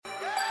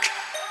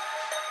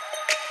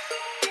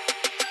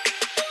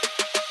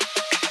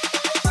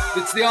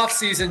It's the off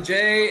season,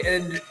 Jay,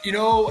 and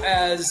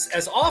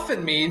as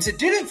often means, it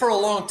didn't for a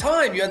long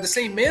time. You had the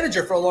same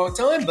manager for a long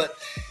time, but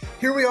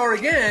here we are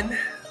again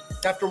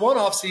after one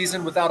off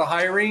season without a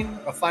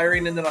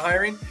firing, and then a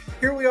hiring.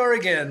 Here we are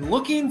again,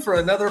 looking for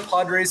another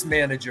Padres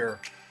manager.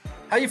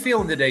 How you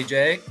feeling today,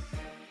 Jay?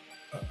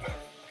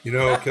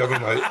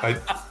 Kevin,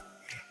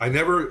 I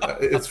never.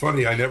 It's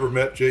funny. I never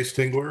met Jayce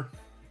Tingler.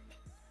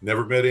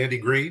 Never met Andy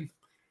Green.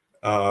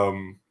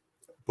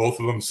 Both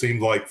of them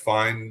seemed like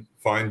fine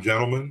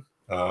gentlemen.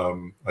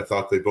 I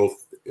thought they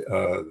both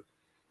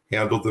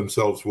handled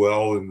themselves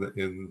well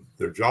in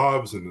their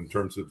jobs and in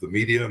terms of the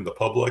media and the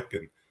public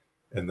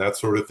and that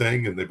sort of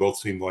thing. And they both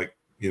seemed like,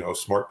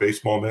 smart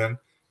baseball men.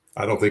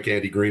 I don't think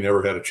Andy Green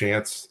ever had a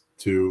chance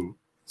to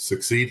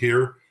succeed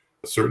here.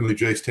 Certainly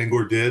Jayce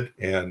Tingler did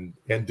and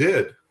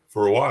did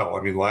for a while.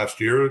 I mean,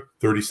 last year,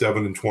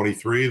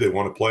 37-23, they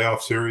won a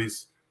playoff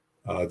series.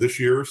 This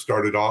year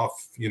started off,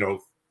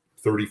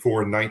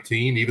 34-19,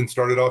 even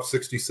started off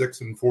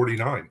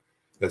 66-49,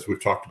 as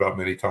we've talked about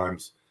many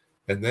times.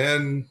 And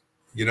then,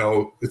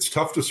 it's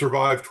tough to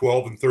survive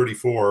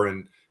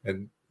 12-34,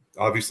 and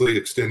obviously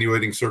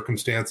extenuating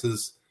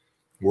circumstances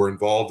were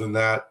involved in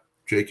that.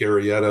 Jake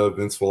Arrieta,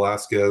 Vince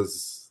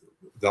Velasquez,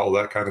 all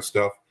that kind of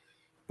stuff.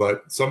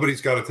 But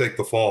somebody's got to take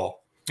the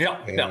fall.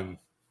 Yeah. And,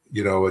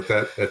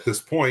 at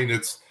this point,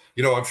 it's,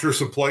 I'm sure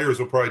some players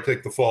will probably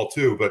take the fall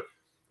too, but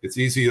it's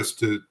easiest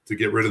to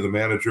get rid of the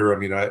manager. I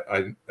mean,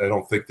 I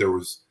don't think there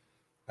was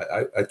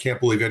I can't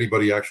believe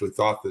anybody actually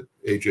thought that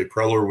A.J.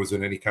 Preller was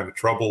in any kind of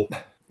trouble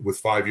with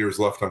 5 years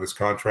left on his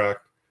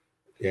contract.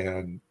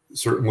 And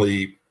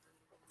certainly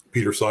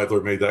Peter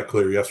Seidler made that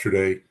clear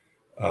yesterday,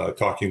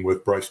 talking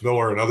with Bryce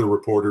Miller and other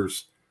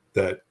reporters,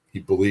 that he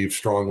believes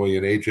strongly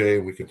in A.J.,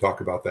 and we can talk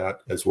about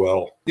that as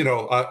well.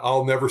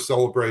 I'll never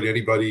celebrate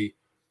anybody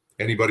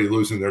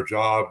losing their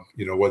job,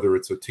 whether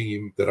it's a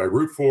team that I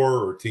root for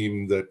or a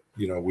team that,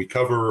 we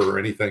cover or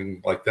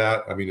anything like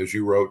that. I mean, as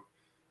you wrote,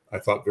 I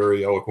thought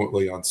very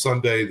eloquently on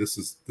Sunday, this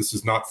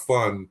is not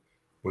fun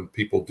when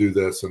people do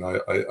this. And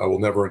I will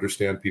never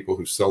understand people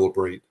who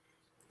celebrate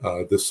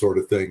this sort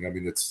of thing. I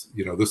mean, it's,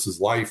 this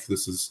is life.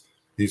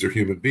 These are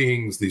human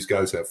beings. These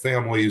guys have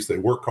families. They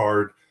work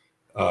hard,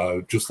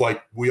 just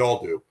like we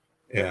all do.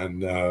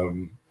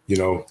 And,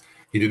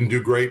 he didn't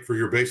do great for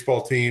your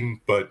baseball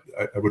team, but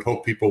I would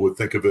hope people would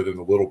think of it in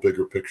a little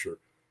bigger picture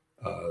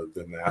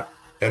than that.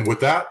 And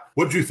with that,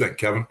 what did you think,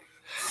 Kevin?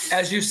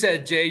 As you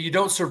said, Jay, you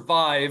don't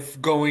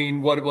survive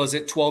going,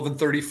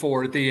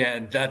 12-34 at the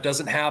end. That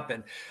doesn't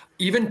happen.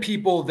 Even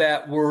people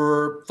that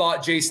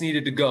thought Jayce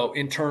needed to go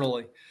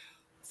internally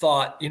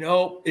thought,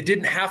 it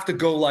didn't have to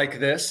go like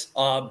this.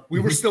 We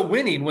were still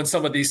winning when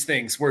some of these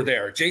things were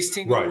there. Jayce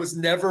Tingler was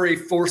never a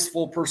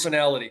forceful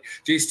personality.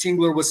 Jayce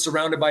Tingler was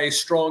surrounded by a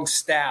strong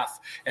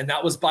staff, and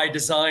that was by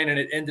design, and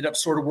it ended up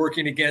sort of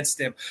working against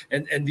him.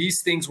 And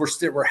these things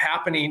were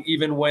happening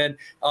even when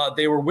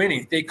they were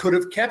winning. They could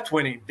have kept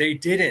winning. They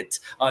didn't.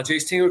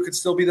 Jayce Tingler could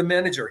still be the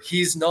manager.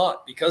 He's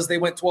not, because they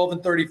went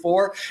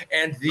 12-34,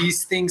 and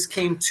these things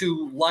came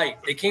to light.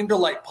 They came to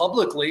light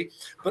publicly,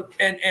 but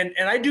and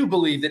I do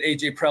believe that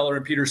A.J. Preller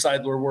and Peter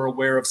Seidler were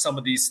aware of some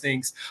of these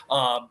things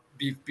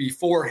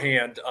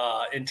beforehand,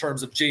 in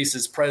terms of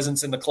Jayce's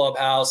presence in the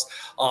clubhouse,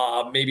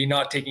 maybe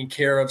not taking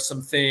care of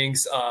some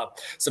things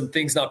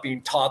not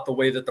being taught the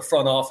way that the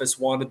front office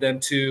wanted them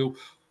to.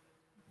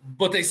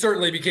 But they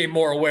certainly became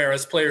more aware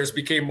as players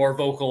became more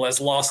vocal, as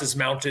losses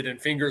mounted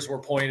and fingers were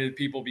pointed.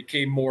 People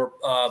became more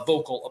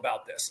vocal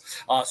about this.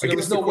 So there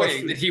was no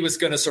way that he was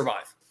going to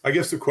survive. I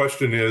guess the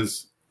question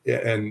is,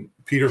 and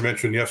Peter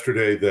mentioned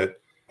yesterday that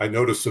I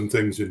noticed some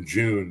things in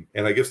June.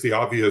 And I guess the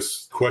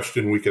obvious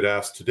question we could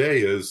ask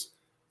today is,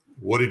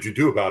 what did you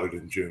do about it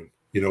in June?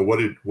 What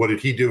did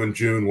he do in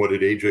June? What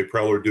did A.J.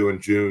 Preller do in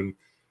June?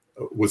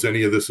 Was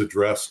any of this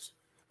addressed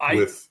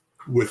with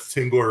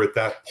Tingler at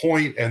that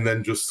point? And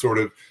then just sort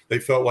of, they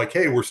felt like,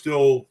 hey, we're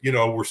still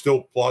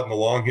plodding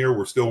along here.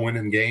 We're still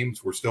winning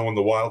games. We're still in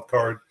the wild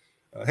card.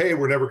 Hey,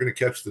 we're never going to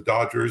catch the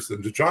Dodgers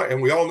and and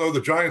we all know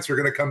the Giants are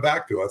going to come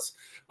back to us.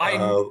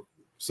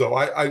 So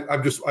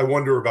I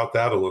wonder about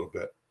that a little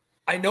bit.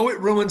 I know it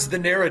ruins the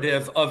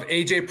narrative of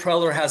A.J.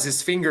 Preller has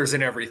his fingers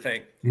in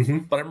everything,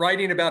 but I'm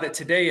writing about it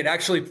today. It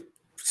actually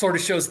sort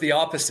of shows the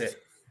opposite.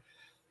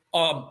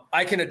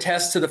 I can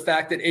attest to the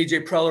fact that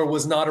A.J. Preller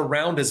was not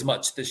around as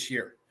much this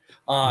year.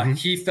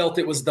 He felt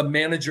it was the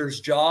manager's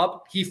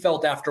job. He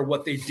felt after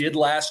what they did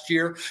last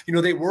year,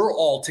 they were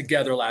all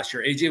together last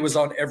year. AJ was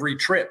on every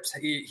trip.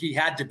 He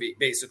had to be,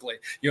 basically.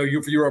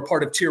 If you were a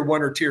part of tier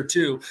 1 or tier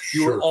 2,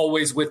 you were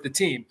always with the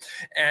team.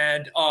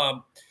 And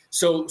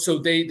So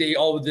they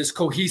all with this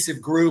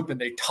cohesive group, and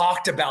they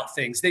talked about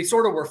things. They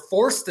sort of were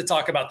forced to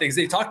talk about things.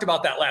 They talked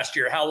about that last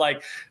year, how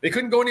like they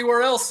couldn't go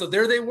anywhere else. So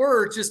there they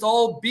were, just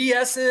all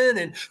BSing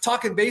and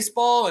talking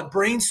baseball and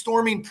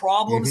brainstorming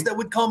problems that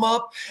would come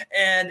up.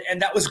 And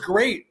that was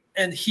great.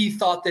 And he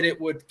thought that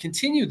it would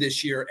continue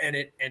this year, and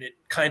it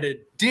kind of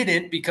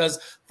didn't, because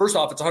first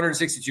off, it's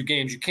 162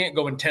 games. You can't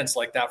go intense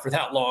like that for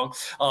that long.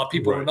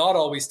 People were not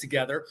always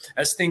together.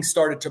 As things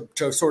started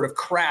to sort of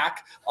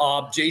crack,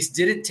 Jace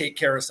didn't take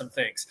care of some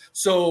things.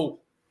 So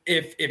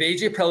if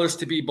AJ Preller's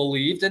to be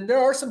believed, and there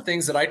are some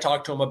things that I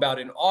talked to him about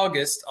in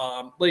August,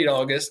 late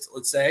August,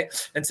 let's say,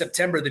 and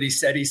September, that he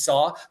said he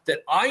saw, that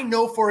I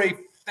know for a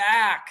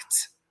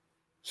fact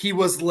he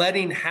was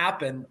letting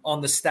happen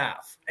on the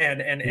staff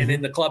and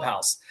in the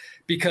clubhouse,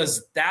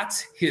 because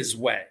that's his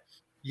way.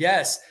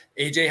 Yes,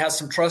 AJ has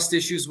some trust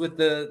issues with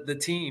the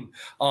team.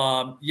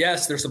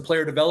 Yes, there's some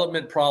player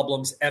development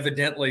problems,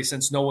 evidently,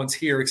 since no one's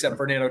here except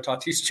Fernando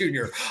Tatis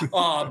Jr.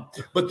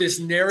 But this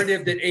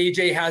narrative that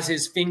AJ has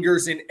his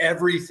fingers in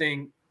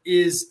everything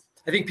is,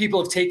 I think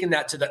people have taken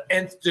that to the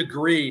nth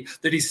degree,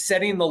 that he's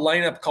setting the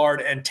lineup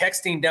card and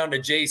texting down to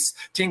Jace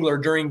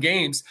Tingler during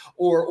games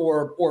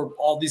or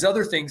all these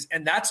other things.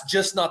 And that's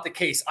just not the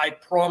case. I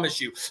promise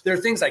you. There are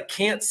things I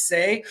can't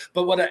say,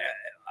 but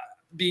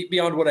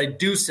beyond what I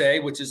do say,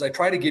 which is I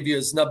try to give you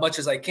as much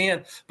as I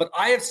can, but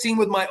I have seen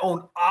with my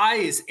own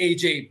eyes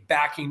AJ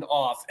backing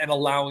off and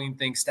allowing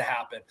things to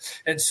happen.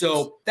 And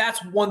so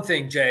that's one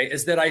thing, Jay,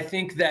 is that I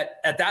think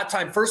that at that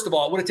time, first of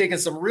all, it would have taken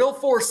some real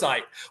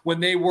foresight when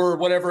they were,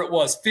 whatever it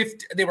was,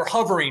 they were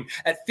hovering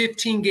at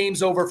 15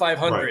 games over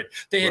 500. Right.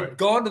 They had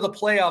gone to the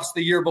playoffs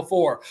the year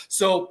before.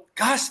 So,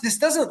 gosh, this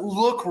doesn't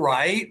look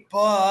right,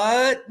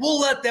 but we'll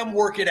let them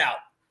work it out.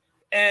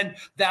 And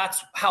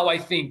that's how I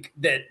think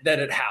that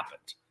it happened.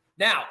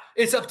 Now,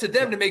 it's up to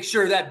them to make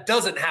sure that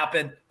doesn't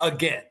happen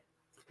again.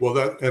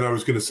 Well, and I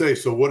was going to say,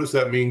 so what does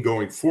that mean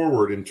going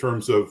forward in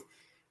terms of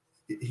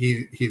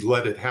he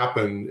let it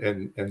happen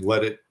and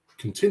let it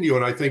continue?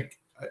 And I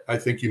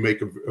think you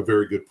make a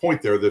very good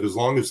point there, that as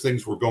long as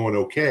things were going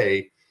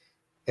okay,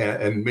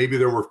 and maybe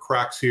there were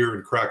cracks here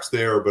and cracks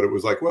there, but it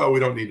was like, well, we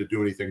don't need to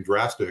do anything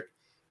drastic,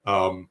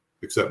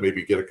 except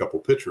maybe get a couple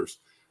pitchers.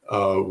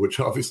 Which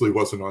obviously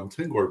wasn't on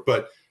Tingler,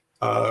 but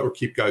or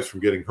keep guys from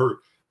getting hurt.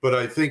 But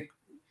I think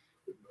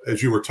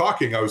as you were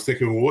talking, I was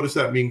thinking, well, what does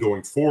that mean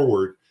going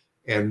forward?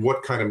 And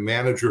what kind of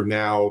manager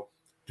now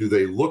do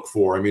they look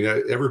for? I mean,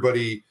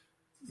 everybody,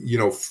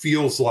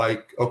 feels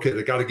like, okay,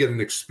 they got to get an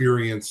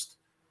experienced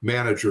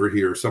manager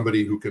here,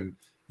 somebody who can,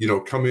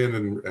 come in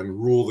and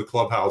rule the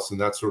clubhouse and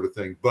that sort of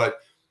thing. But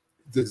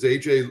does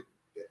AJ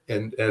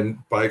and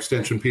by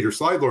extension, Peter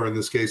Seidler in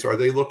this case, are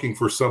they looking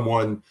for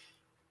someone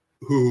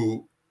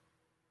who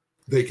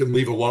they can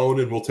leave alone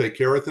and will take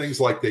care of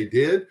things like they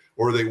did?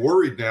 Or are they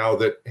worried now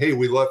that, hey,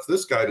 we left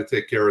this guy to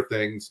take care of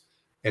things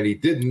and he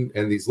didn't,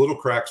 and these little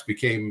cracks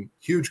became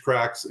huge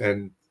cracks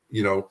and,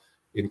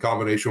 in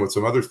combination with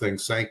some other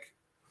things,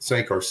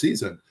 sank our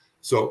season.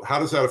 So how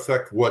does that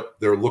affect what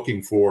they're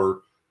looking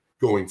for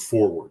going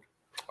forward?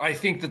 I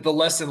think that the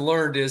lesson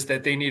learned is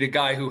that they need a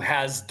guy who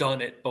has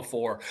done it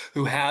before,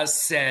 who has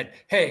said,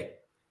 hey,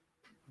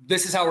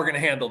 this is how we're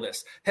going to handle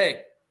this.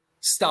 Hey,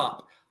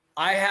 stop.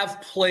 I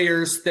have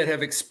players that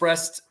have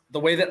expressed the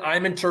way that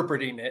I'm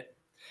interpreting it,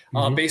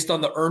 based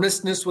on the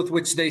earnestness with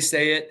which they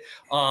say it,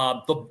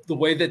 the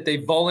way that they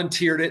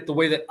volunteered it, the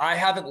way that I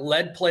haven't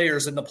led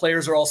players and the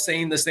players are all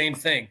saying the same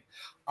thing.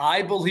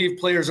 I believe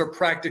players are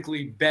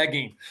practically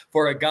begging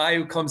for a guy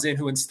who comes in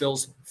who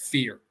instills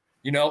fear,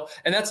 and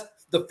that's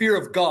the fear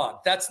of God.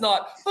 That's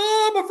not,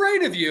 oh, I'm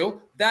afraid of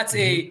you. That's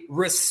a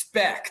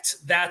respect.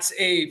 That's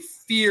a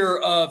fear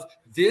of,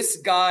 this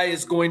guy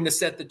is going to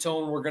set the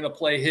tone. We're going to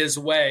play his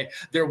way.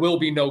 There will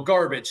be no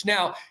garbage.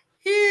 Now,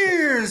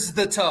 here's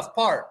the tough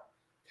part.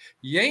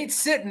 You ain't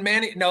sitting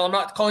Manny. No, I'm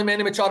not calling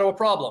Manny Machado a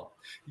problem.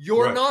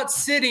 You're not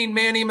sitting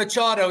Manny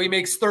Machado. He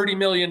makes $30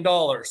 million.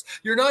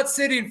 You're not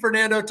sitting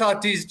Fernando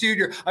Tatis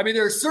Jr. I mean,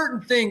 there are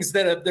certain things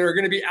that are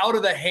going to be out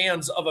of the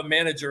hands of a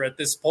manager at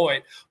this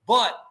point.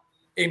 But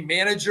a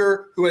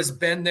manager who has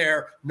been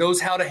there knows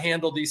how to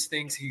handle these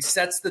things. He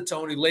sets the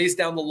tone. He lays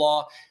down the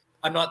law.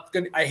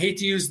 I hate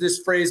to use this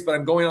phrase, but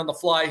I'm going on the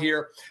fly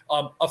here.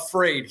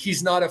 Afraid.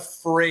 He's not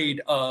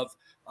afraid of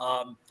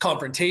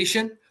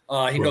confrontation.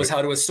 He knows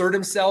how to assert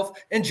himself.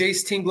 And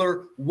Jace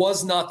Tingler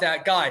was not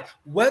that guy.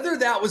 Whether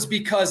that was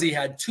because he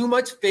had too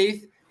much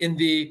faith in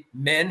the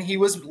men he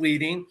was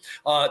leading,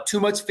 too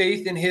much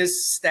faith in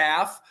his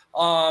staff.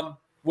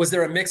 Was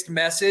there a mixed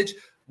message?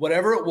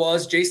 Whatever it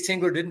was, Jace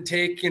Tingler didn't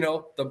take,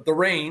 the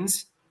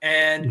reins.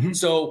 And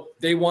so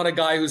they want a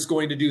guy who's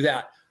going to do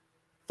that.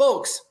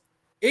 Folks,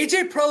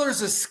 AJ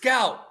Preller's a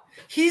scout.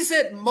 He's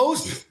at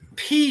most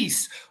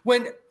peace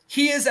when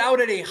he is out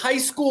at a high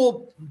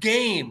school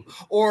game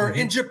or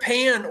in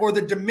Japan or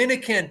the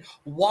Dominican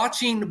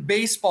watching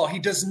baseball. He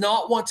does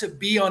not want to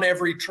be on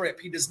every trip.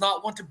 He does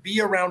not want to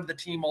be around the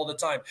team all the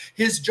time.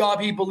 His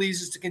job, he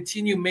believes, is to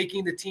continue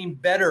making the team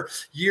better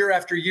year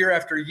after year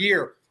after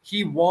year.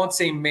 He wants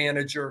a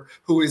manager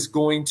who is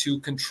going to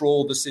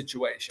control the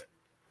situation.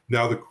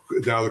 Now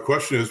the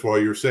question is, while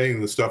you're saying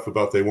the stuff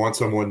about they want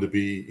someone to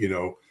be,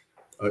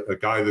 a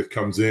guy that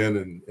comes in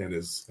and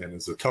is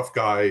a tough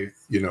guy,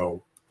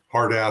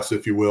 hard ass,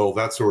 if you will,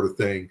 that sort of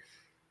thing.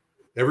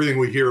 Everything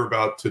we hear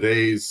about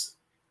today's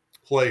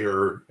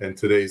player and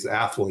today's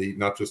athlete,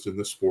 not just in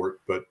this sport,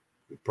 but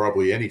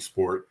probably any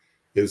sport,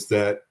 is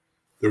that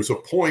there's a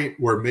point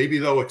where maybe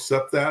they'll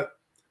accept that,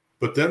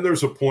 but then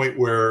there's a point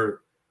where,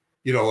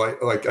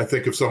 like I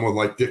think of someone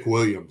like Dick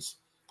Williams.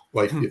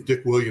 Like if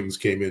Dick Williams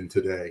came in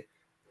today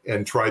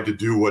and tried to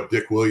do what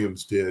Dick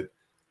Williams did,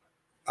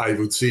 I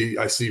see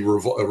a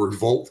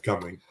revolt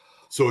coming.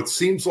 So it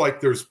seems like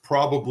there's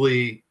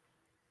probably,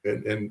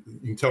 and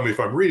you can tell me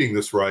if I'm reading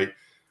this right,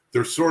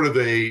 there's sort of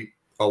a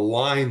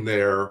line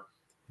there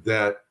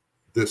that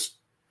this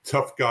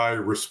tough guy,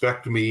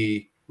 respect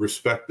me,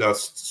 respect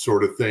us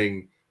sort of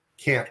thing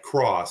can't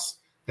cross.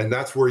 And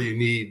that's where you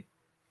need,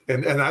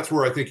 and that's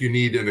where I think you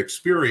need an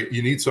experience.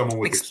 You need someone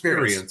with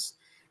experience.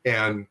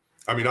 And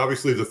I mean,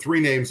 obviously the three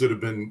names that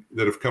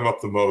have come up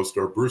the most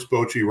are Bruce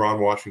Bochy, Ron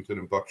Washington,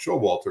 and Buck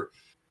Showalter.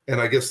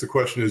 And I guess the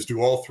question is,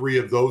 do all three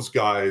of those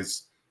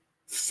guys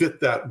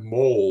fit that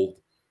mold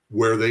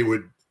where they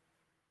would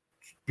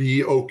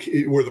be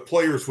okay, where the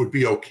players would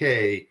be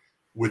okay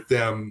with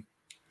them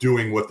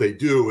doing what they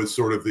do as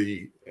sort of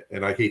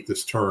and I hate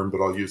this term,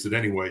 but I'll use it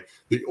anyway,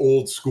 the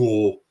old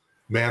school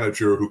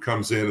manager who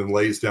comes in and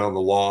lays down the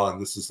law and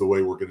this is the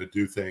way we're going to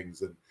do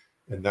things and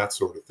that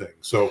sort of thing.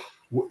 So,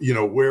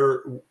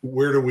 where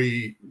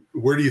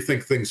do you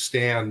think things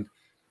stand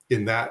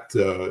in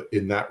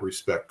that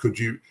respect?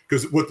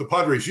 Because what the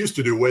Padres used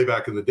to do way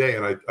back in the day,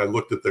 and I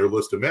looked at their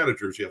list of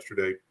managers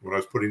yesterday when I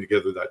was putting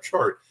together that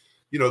chart,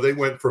 they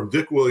went from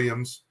Dick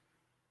Williams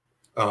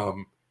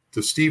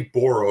to Steve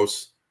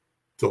Boros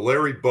to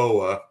Larry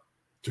Boa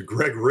to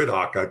Greg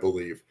Riddock, I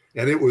believe.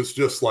 And it was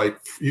just like,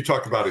 you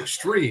talk about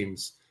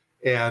extremes.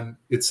 And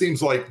it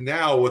seems like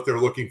now what they're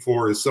looking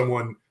for is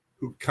someone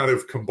who kind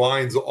of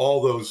combines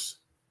all those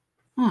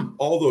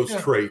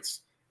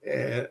traits.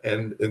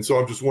 And so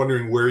I'm just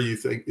wondering where you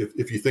think,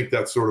 if you think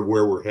that's sort of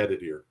where we're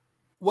headed here.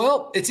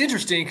 Well, it's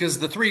interesting because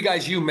the three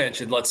guys you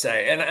mentioned, let's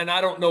say, and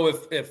I don't know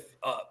if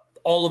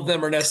all of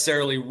them are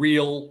necessarily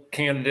real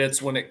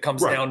candidates when it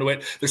comes down to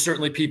it. There's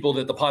certainly people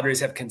that the Padres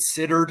have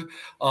considered,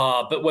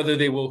 but whether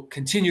they will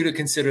continue to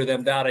consider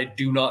them, that I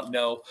do not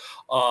know.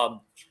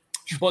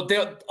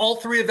 But all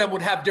three of them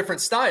would have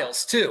different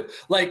styles too.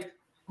 Like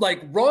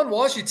Ron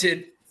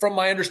Washington, from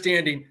my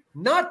understanding,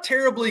 not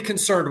terribly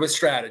concerned with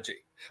strategy.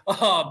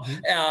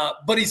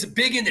 But he's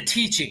big into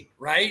teaching,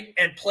 right?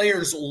 And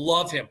players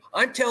love him.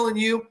 I'm telling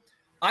you,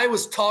 I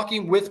was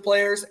talking with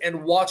players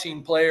and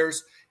watching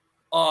players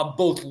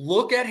both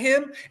look at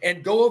him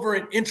and go over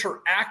and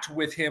interact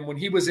with him when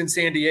he was in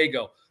San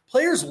Diego.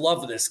 Players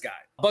love this guy.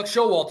 Buck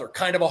Showalter,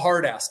 kind of a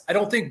hard ass. I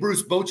don't think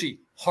Bruce Bochy,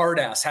 hard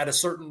ass, had a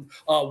certain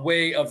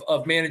way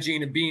of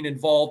managing and being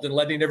involved and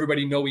letting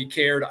everybody know he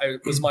cared.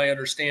 Was my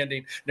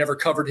understanding. Never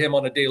covered him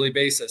on a daily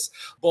basis.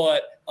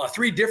 But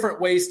three different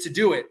ways to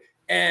do it.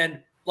 And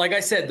like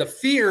I said, the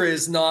fear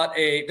is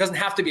doesn't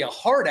have to be a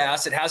hard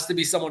ass. It has to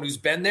be someone who's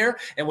been there.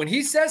 And when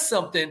he says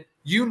something,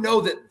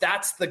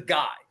 that's the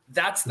guy.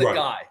 That's the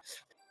guy.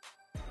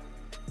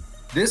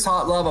 This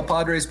Hot Lava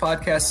Padres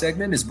podcast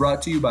segment is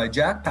brought to you by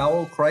Jack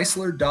Powell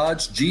Chrysler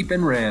Dodge Jeep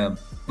and Ram,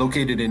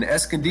 located in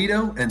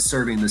Escondido and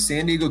serving the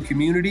San Diego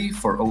community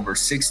for over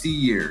 60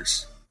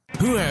 years.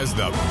 Who has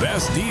the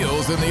best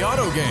deals in the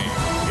auto game?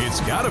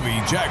 It's got to be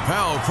Jack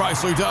Powell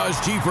Chrysler Dodge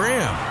Jeep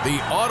Ram,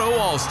 the Auto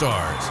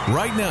All-Stars.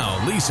 Right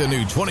now, lease a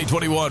new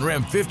 2021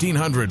 Ram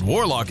 1500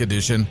 Warlock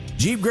Edition,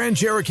 Jeep Grand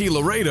Cherokee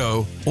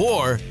Laredo,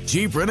 or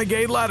Jeep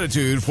Renegade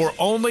Latitude for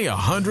only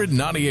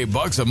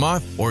 $198 a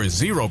month or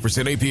 0%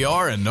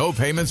 APR and no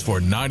payments for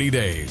 90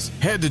 days.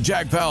 Head to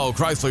Jack Powell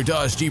Chrysler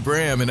Dodge Jeep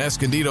Ram in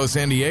Escondido,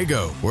 San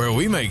Diego, where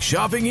we make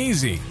shopping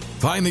easy.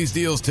 Find these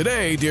deals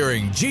today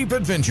during Jeep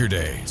Adventure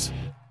Days.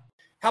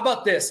 How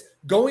about this?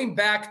 Going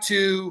back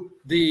to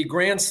the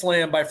Grand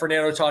Slam by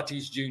Fernando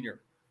Tatis Jr.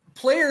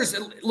 Players,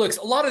 look,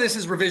 a lot of this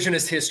is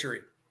revisionist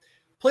history.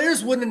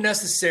 Players wouldn't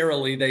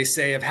necessarily, they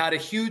say, have had a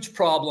huge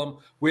problem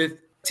with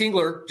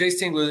Jace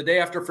Tingler, the day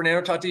after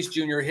Fernando Tatis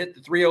Jr. hit the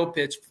 3-0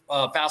 pitch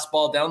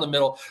fastball down the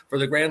middle for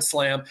the Grand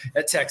Slam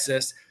at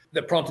Texas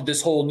that prompted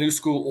this whole new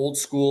school, old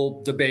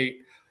school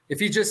debate. If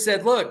he just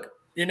said, look,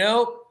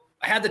 I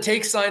had the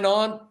take sign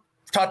on,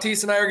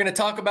 Tatis and I are going to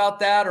talk about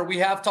that, or we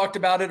have talked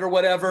about it or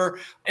whatever.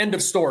 End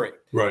of story.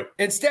 Right.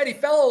 Instead, he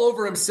fell all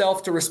over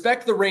himself to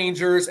respect the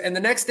Rangers, and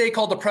the next day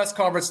called a press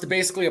conference to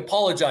basically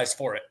apologize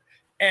for it.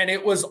 And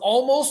it was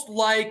almost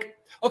like,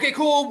 okay,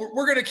 cool,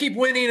 we're going to keep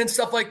winning and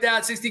stuff like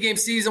that. 60-game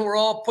season, we're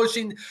all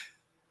pushing.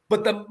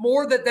 But the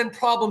more that then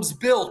problems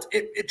built,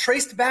 it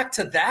traced back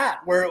to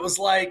that, where it was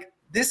like,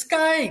 this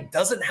guy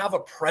doesn't have a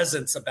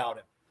presence about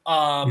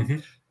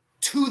him.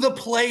 To the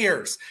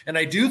players. And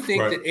I do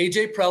think that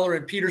AJ Preller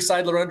and Peter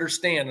Seidler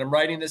understand, and I'm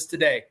writing this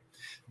today,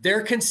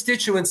 their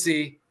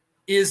constituency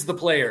is the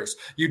players.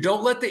 You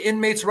don't let the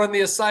inmates run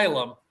the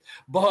asylum,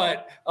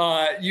 but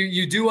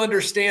you do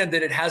understand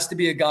that it has to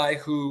be a guy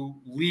who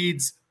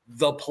leads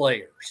the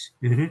players.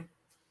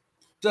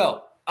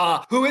 So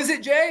who is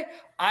it, Jay?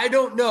 I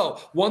don't know.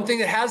 One thing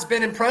that has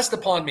been impressed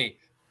upon me,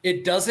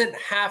 it doesn't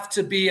have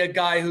to be a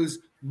guy who's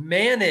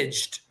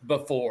managed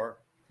before.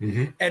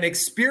 An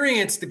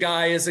experienced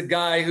guy is a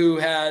guy who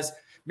has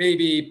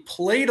maybe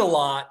played a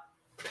lot,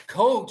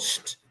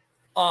 coached,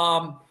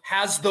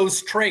 has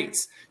those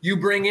traits. You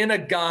bring in a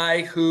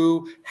guy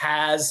who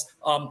has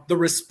the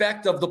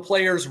respect of the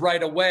players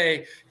right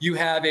away. You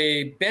have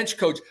a bench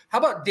coach. How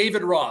about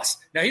David Ross?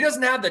 Now, he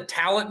doesn't have the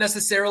talent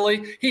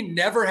necessarily. He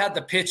never had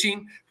the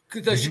pitching.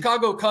 The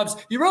Chicago Cubs,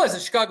 you realize the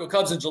Chicago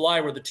Cubs in July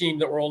were the team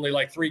that were only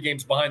like 3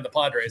 games behind the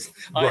Padres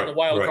in the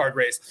wild card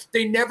race.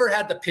 They never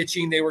had the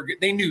pitching.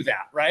 They knew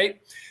that,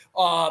 right?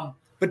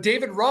 But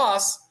David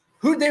Ross,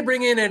 who'd they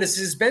bring in as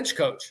his bench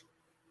coach?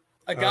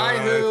 A guy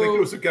who I think it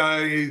was a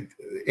guy,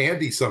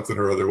 Andy something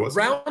or other,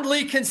 wasn't it?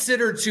 Roundly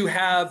considered to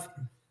have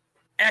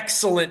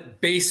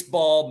excellent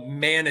baseball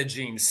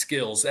managing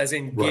skills, as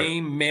in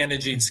game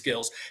managing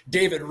skills.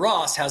 David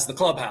Ross has the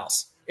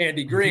clubhouse.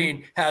 Andy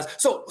Green has.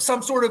 So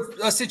some sort of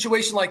a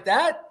situation like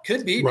that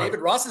could be.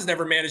 David Ross has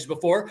never managed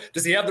before.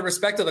 Does he have the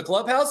respect of the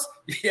clubhouse?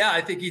 Yeah, I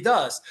think he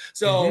does.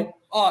 So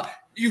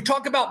you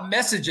talk about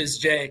messages,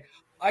 Jay.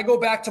 I go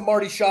back to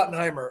Marty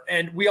Schottenheimer,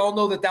 and we all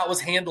know that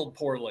was handled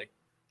poorly.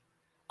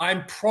 I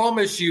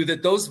promise you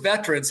that those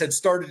veterans had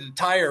started to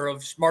tire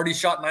of Marty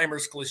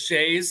Schottenheimer's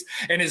cliches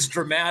and his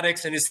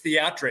dramatics and his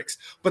theatrics.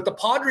 But the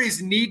Padres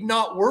need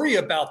not worry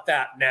about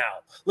that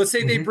now. Let's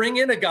say they bring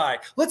in a guy.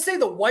 Let's say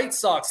the White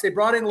Sox, they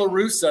brought in La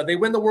Russa. They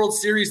win the World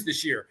Series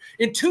this year.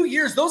 In 2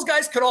 years, those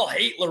guys could all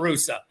hate La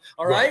Russa.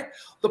 All right?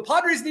 The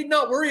Padres need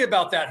not worry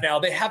about that now.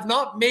 They have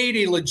not made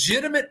a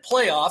legitimate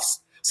playoffs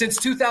since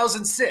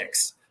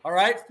 2006. All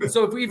right.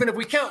 So even if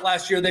we count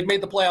last year, they've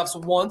made the playoffs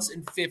once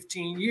in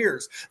 15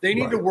 years. They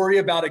need to worry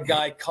about a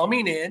guy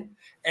coming in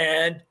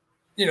and,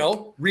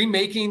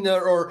 remaking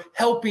or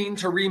helping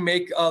to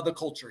remake the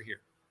culture here.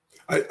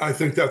 I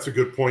think that's a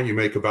good point you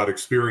make about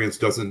experience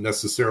doesn't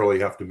necessarily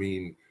have to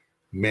mean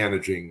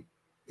managing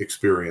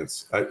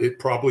experience. It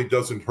probably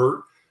doesn't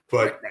hurt,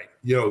 but,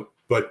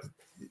 but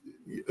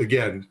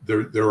again,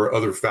 there are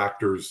other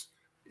factors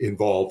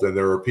involved, and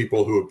there are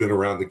people who have been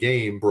around the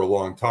game for a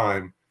long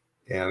time.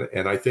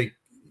 And I think,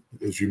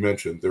 as you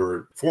mentioned, there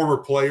are former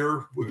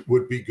player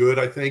would be good.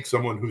 I think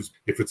someone who's,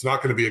 if it's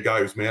not going to be a guy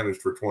who's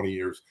managed for 20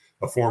 years,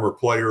 a former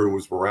player who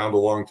was around a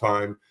long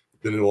time,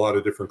 been in a lot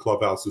of different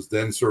clubhouses,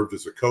 then served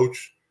as a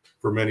coach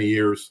for many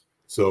years.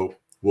 So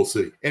we'll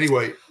see.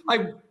 Anyway,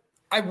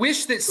 I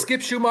wish that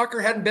Skip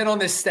Schumacher hadn't been on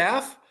this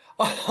staff.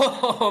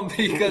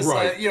 Because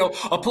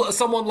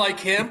someone like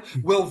him,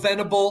 Will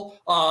Venable,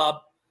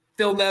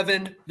 Phil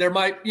Nevin, there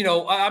might,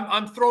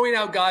 I'm throwing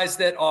out guys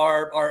that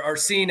are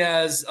seen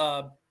as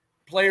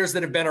players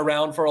that have been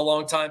around for a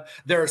long time.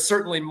 There are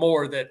certainly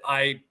more that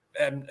I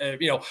am,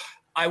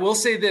 I will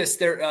say this,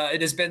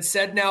 it has been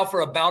said now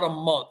for about a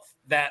month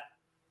that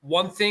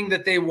one thing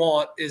that they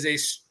want is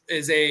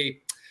a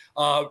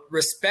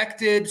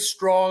respected,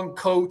 strong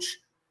coach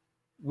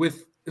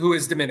who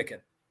is Dominican.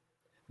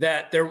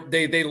 That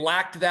they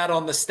lacked that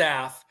on the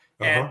staff.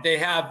 And they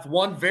have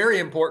one very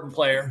important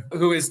player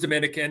who is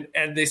Dominican,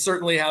 and they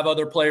certainly have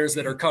other players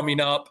that are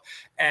coming up.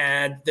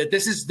 And that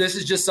this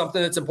is just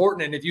something that's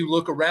important. And if you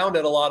look around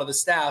at a lot of the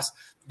staffs,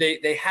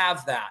 they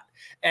have that.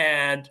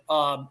 And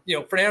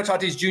Fernando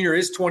Tatis Jr.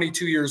 is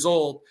 22 years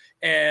old,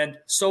 and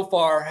so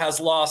far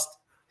has lost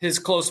his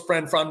close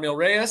friend Franmil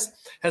Reyes,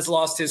 has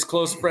lost his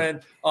close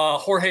friend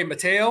Jorge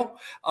Mateo,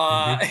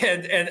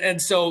 and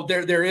so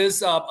there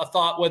is a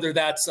thought whether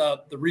that's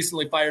the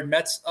recently fired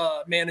Mets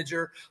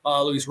manager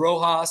Luis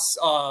Rojas,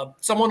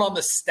 someone on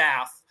the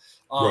staff,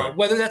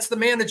 whether that's the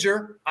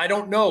manager, I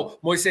don't know.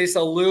 Moises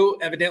Alou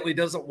evidently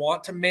doesn't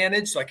want to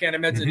manage, so I can't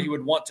imagine he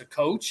would want to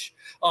coach.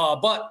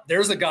 But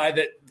there's a guy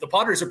that the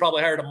Padres would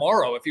probably hire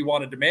tomorrow if he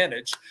wanted to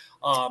manage.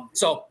 All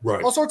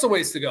sorts of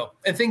ways to go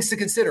and things to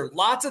consider.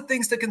 Lots of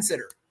things to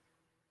consider.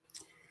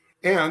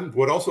 And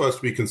what also has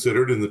to be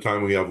considered in the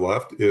time we have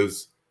left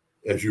is,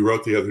 as you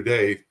wrote the other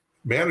day,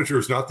 manager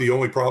is not the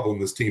only problem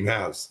this team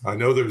has. I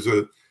know there's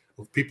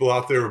people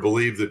out there who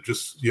believe that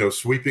just,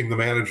 sweeping the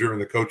manager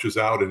and the coaches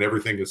out and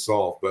everything is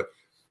solved. But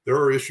there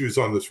are issues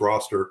on this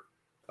roster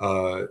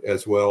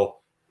as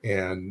well.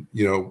 And,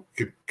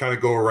 could kind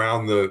of go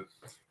around the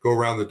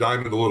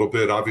diamond a little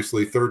bit.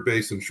 Obviously, third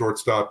base and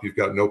shortstop, you've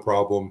got no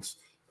problems.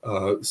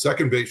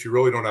 Second base, you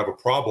really don't have a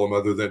problem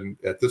other than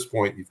at this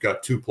point, you've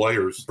got 2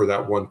 players for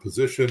that one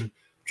position.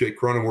 Jake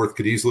Cronenworth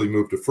could easily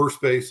move to first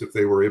base if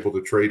they were able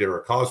to trade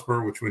Eric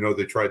Hosmer, which we know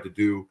they tried to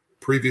do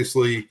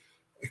previously.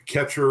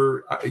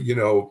 Catcher,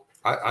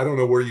 I don't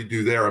know where you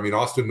do there. I mean,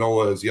 Austin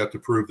Nola has yet to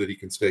prove that he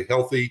can stay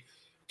healthy.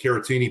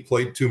 Caratini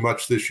played too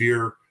much this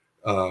year.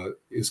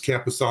 Is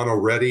Campusano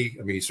ready?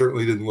 I mean, he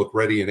certainly didn't look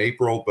ready in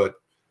April, but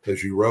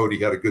as you wrote, he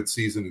had a good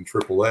season in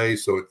AAA.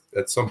 So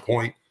at some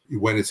point,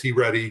 when is he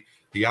ready?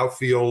 The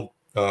outfield,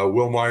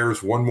 Will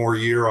Myers, 1 more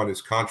year on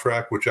his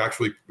contract, which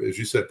actually, as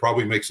you said,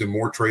 probably makes him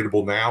more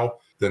tradable now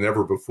than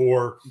ever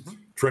before.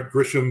 Trent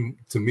Grisham,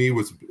 to me,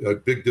 was a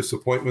big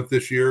disappointment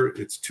this year.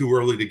 It's too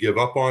early to give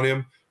up on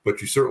him,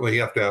 but you certainly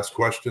have to ask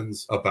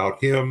questions about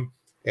him.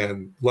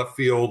 And left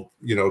field,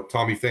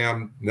 Tommy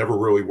Pham never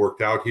really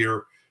worked out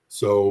here.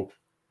 So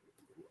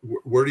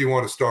where do you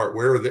want to start?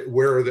 Where are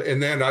the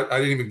and then I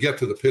didn't even get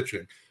to the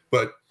pitching,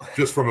 but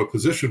just from a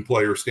position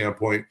player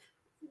standpoint,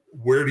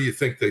 where do you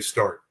think they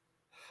start?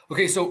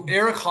 Okay, so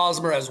Eric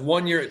Hosmer has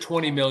 1 year at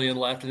 $20 million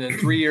left, and then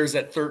 3 years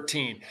at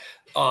 13.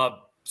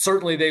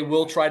 Certainly, they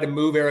will try to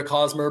move Eric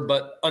Hosmer,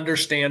 but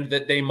understand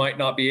that they might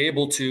not be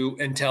able to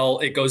until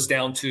it goes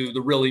down to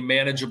the really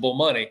manageable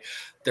money.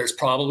 There's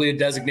probably a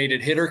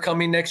designated hitter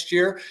coming next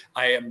year.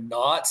 I am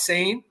not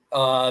saying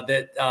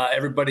that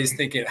everybody's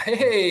thinking,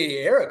 hey,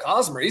 Eric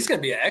Hosmer, he's going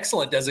to be an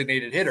excellent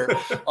designated hitter.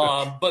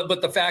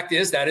 But the fact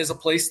is that is a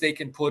place they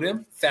can put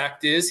him.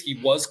 Fact is he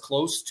was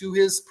close to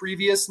his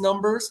previous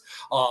numbers.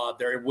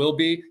 There'll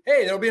be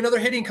another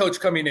hitting coach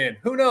coming in.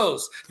 Who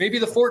knows? Maybe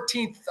the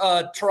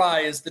 14th try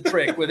is the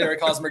trick with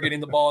Eric Hosmer getting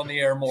the ball in the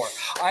air more.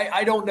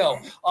 I don't know.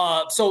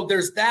 So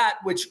there's that,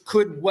 which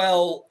could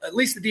at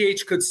least the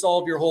DH could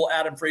solve your whole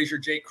Adam Frazier,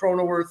 Jake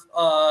Cronenworth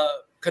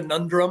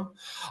conundrum.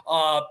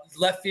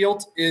 Left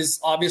field is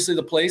obviously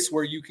the place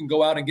where you can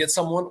go out and get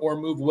someone or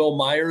move Will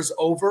Myers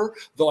over,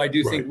 though I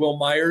do think Will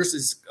Myers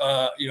is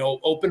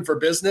open for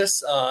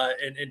business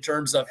in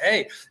terms of,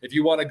 hey, if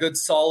you want a good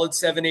solid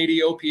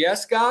 780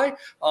 OPS guy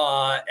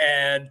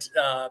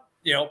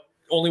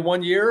only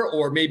 1 year,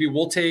 or maybe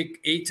we'll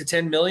take $8 to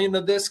 $10 million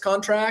of this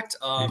contract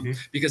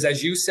because,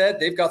 as you said,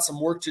 they've got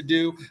some work to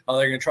do.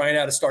 They're going to try and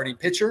add a starting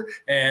pitcher,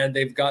 and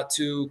they've got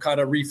to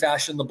kind of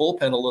refashion the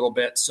bullpen a little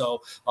bit.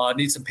 So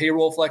need some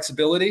payroll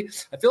flexibility.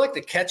 I feel like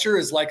the catcher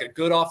is like a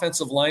good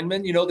offensive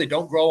lineman. They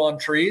don't grow on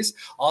trees.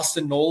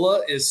 Austin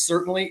Nola is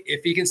certainly,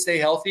 if he can stay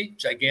healthy,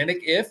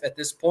 gigantic if at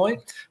this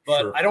point. But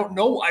sure. I don't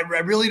know. I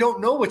really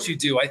don't know what you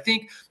do. I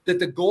think that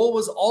the goal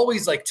was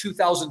always like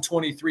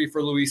 2023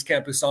 for Luis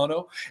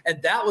Campusano, and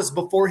that was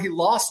before he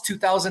lost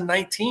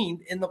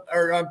 2019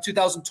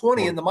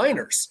 2020 in the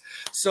minors.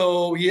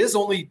 So he is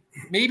only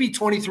maybe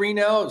 23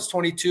 now. It was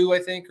 22, I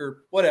think,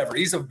 or whatever.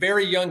 He's a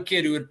very young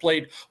kid who had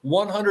played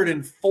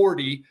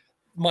 140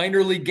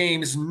 minor league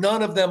games,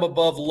 none of them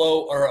above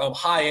low or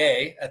high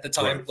A at the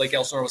time. Right. Blake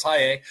Elsinore was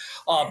high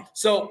A.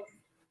 So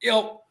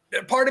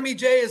part of me,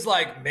 Jay, is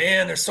like,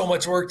 man, there's so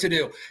much work to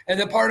do, and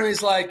then part of me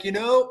is like,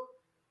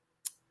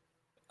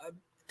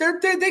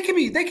 They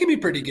can be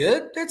pretty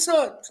good. It's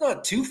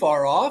not too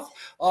far off.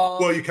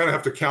 Well, you kind of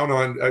have to count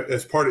on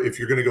as part of, if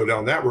you're going to go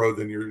down that road,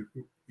 then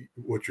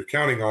what you're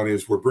counting on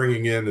is we're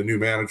bringing in a new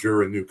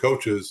manager and new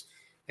coaches,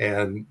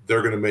 and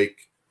they're going to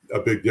make a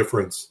big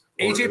difference.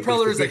 AJ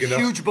Preller is a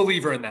huge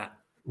believer in that.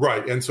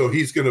 Right, and so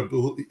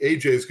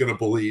AJ is going to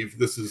believe,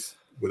 this is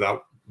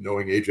without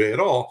knowing AJ at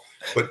all,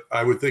 but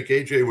I would think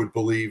AJ would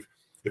believe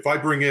if I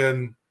bring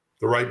in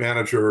the right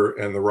manager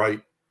and the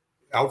right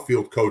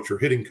outfield coach or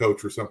hitting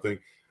coach or something,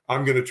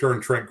 I'm going to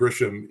turn Trent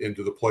Grisham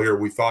into the player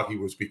we thought he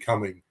was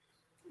becoming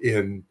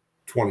in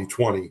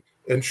 2020,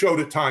 and showed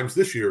at times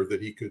this year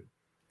that he could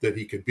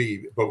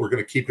be. But we're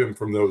going to keep him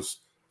from those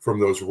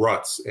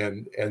ruts,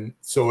 and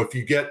so if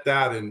you get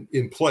that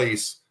in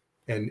place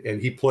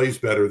and he plays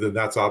better, then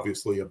that's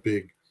obviously a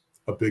big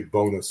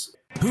bonus.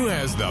 Who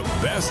has the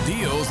best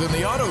deals in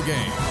the auto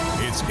game?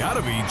 It's got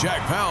to be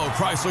Jack Powell,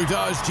 Chrysler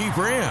Dodge Jeep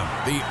Ram,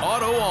 the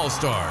Auto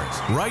All-Stars.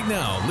 Right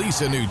now,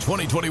 lease a new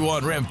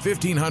 2021 Ram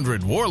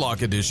 1500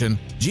 Warlock Edition,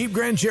 Jeep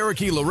Grand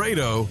Cherokee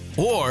Laredo,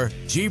 or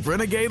Jeep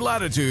Renegade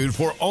Latitude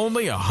for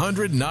only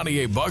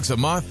 $198 a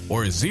month,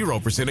 or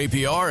 0%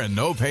 APR and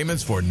no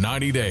payments for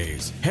 90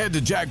 days. Head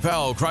to Jack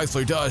Powell,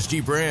 Chrysler Dodge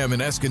Jeep Ram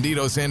in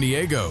Escondido, San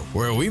Diego,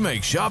 where we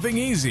make shopping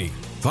easy.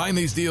 Find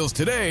these deals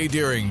today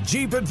during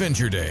Jeep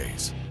Adventure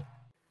Days.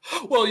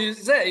 Well, you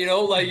say,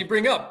 like you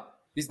bring up,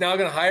 he's now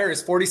going to hire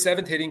his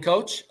 47th hitting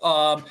coach.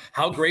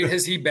 How great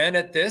has he been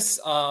at this?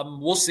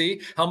 We'll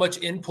see. How much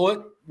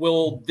input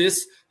will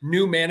this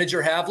new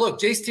manager have?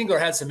 Look, Jace Tingler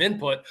had some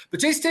input, but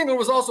Jace Tingler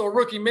was also a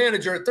rookie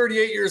manager at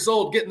 38 years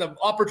old, getting the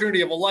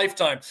opportunity of a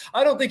lifetime.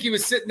 I don't think he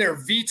was sitting there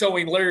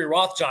vetoing Larry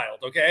Rothschild,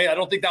 okay? I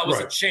don't think that was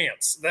a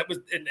chance. That was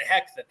in the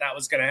heck that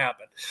was going to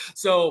happen.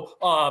 So,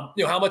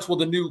 how much will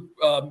the new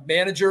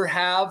manager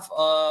have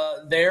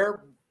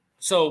there?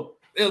 So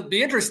it'll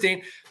be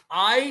interesting.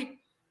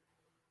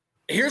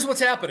 Here's what's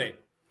happening.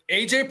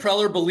 AJ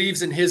Preller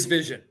believes in his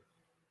vision.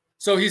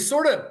 So he's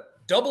sort of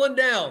doubling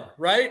down,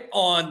 right,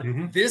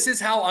 on this is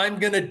how I'm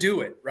going to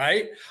do it,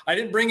 right? I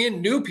didn't bring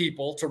in new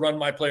people to run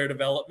my player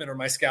development or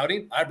my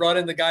scouting. I brought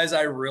in the guys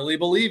I really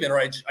believe in, or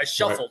I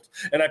shuffled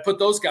and I put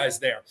those guys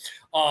there.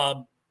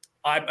 I'm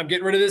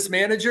getting rid of this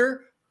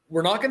manager.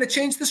 We're not going to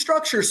change the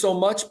structure so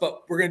much,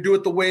 but we're going to do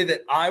it the way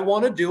that I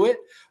want to do it.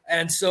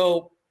 And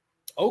so,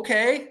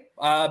 okay,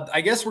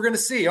 I guess we're going to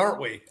see, aren't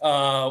we,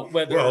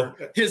 whether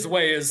his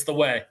way is the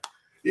way.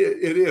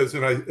 It is,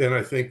 and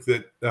I think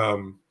that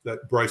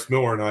that Bryce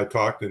Miller and I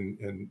talked,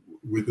 and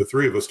the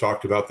three of us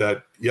talked about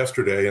that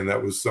yesterday, and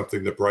that was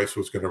something that Bryce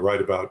was going to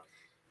write about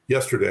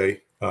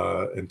yesterday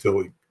until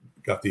he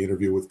got the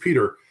interview with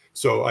Peter.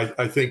 So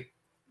I think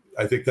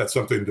that's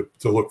something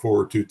to look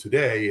forward to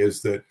today.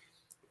 Is that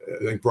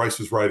I think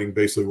Bryce is writing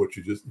basically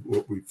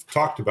what we've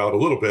talked about a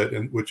little bit,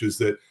 and which is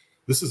that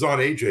this is on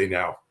AJ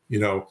now.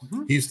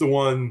 He's the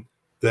one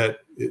that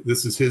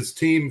this is his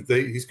team.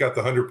 He's got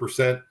the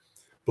 100%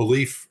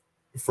 belief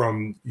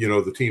from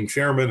the team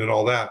chairman and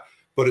all that,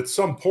 but at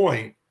some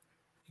point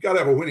you got to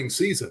have a winning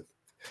season.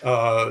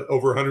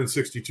 over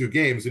 162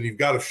 games, and you've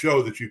got to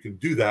show that you can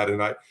do that.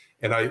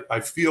 And I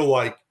feel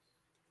like,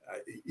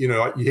 you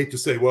hate to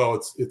say,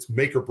 well, it's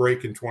make or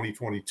break in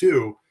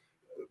 2022,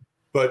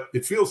 but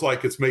it feels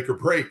like it's make or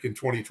break in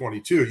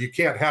 2022. You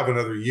can't have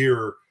another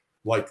year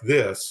like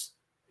this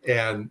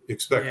and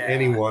expect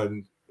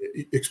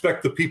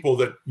expect the people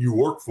that you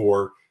work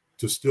for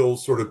to still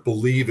sort of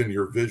believe in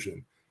your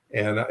vision.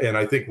 And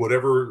I think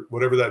whatever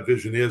that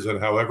vision is and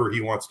however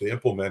he wants to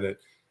implement it,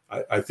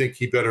 I think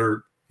he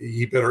better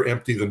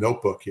empty the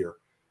notebook here.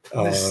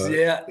 This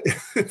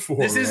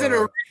isn't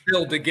a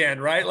rebuild again,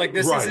 right? Like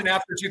this isn't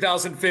after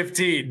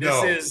 2015.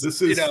 This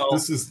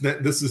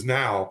is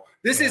now.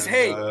 This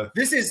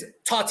is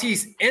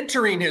Tatis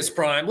entering his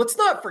prime. Let's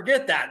not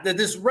forget that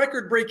this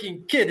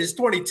record-breaking kid is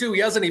 22. He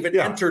hasn't even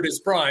entered his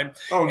prime.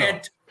 Oh, no.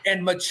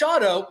 And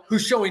Machado,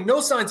 who's showing no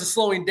signs of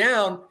slowing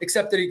down,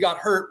 except that he got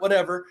hurt,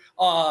 whatever,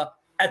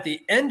 at the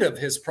end of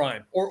his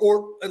prime,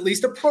 or at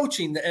least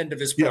approaching the end of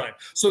his prime.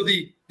 So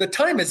the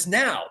time is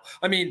now.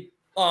 I mean,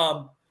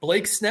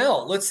 Blake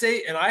Snell, let's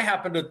say, and I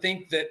happen to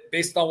think that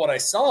based on what I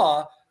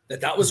saw,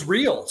 that was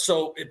real.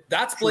 So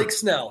that's Blake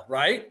Snell,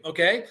 right?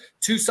 Okay.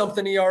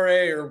 2-something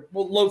ERA or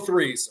low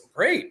threes.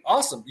 Great.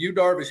 Awesome. You,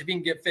 Darvish, if you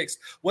can get fixed,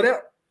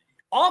 whatever.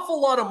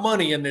 Awful lot of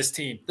money in this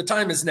team. The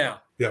time is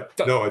now. Yeah.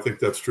 No, I think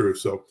that's true.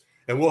 So,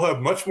 and we'll have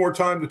much more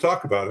time to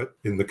talk about it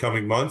in the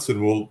coming months, and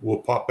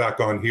we'll pop back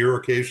on here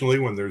occasionally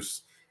when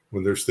there's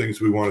things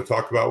we want to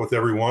talk about with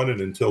everyone.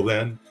 And until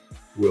then,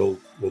 we'll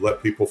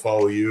let people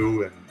follow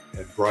you and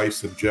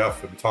Bryce and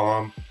Jeff and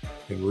Tom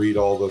and read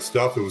all the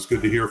stuff. It was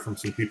good to hear from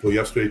some people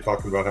yesterday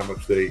talking about how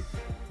much they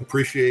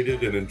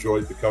appreciated and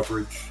enjoyed the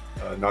coverage,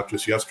 not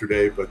just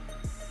yesterday, but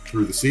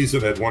through the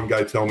season. I had one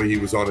guy tell me he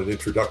was on an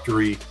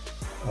introductory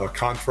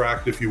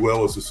contract, if you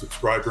will, as a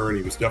subscriber, and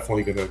he was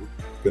definitely going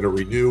to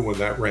renew when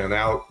that ran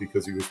out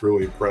because he was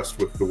really impressed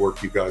with the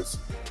work you guys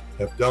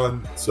have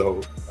done.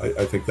 So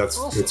I think that's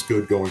awesome. It's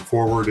good going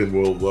forward, and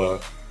we'll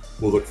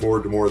look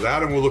forward to more of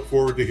that, and we'll look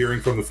forward to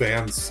hearing from the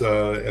fans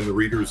and the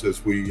readers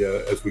as we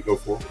go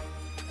forward.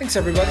 Thanks,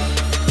 everybody.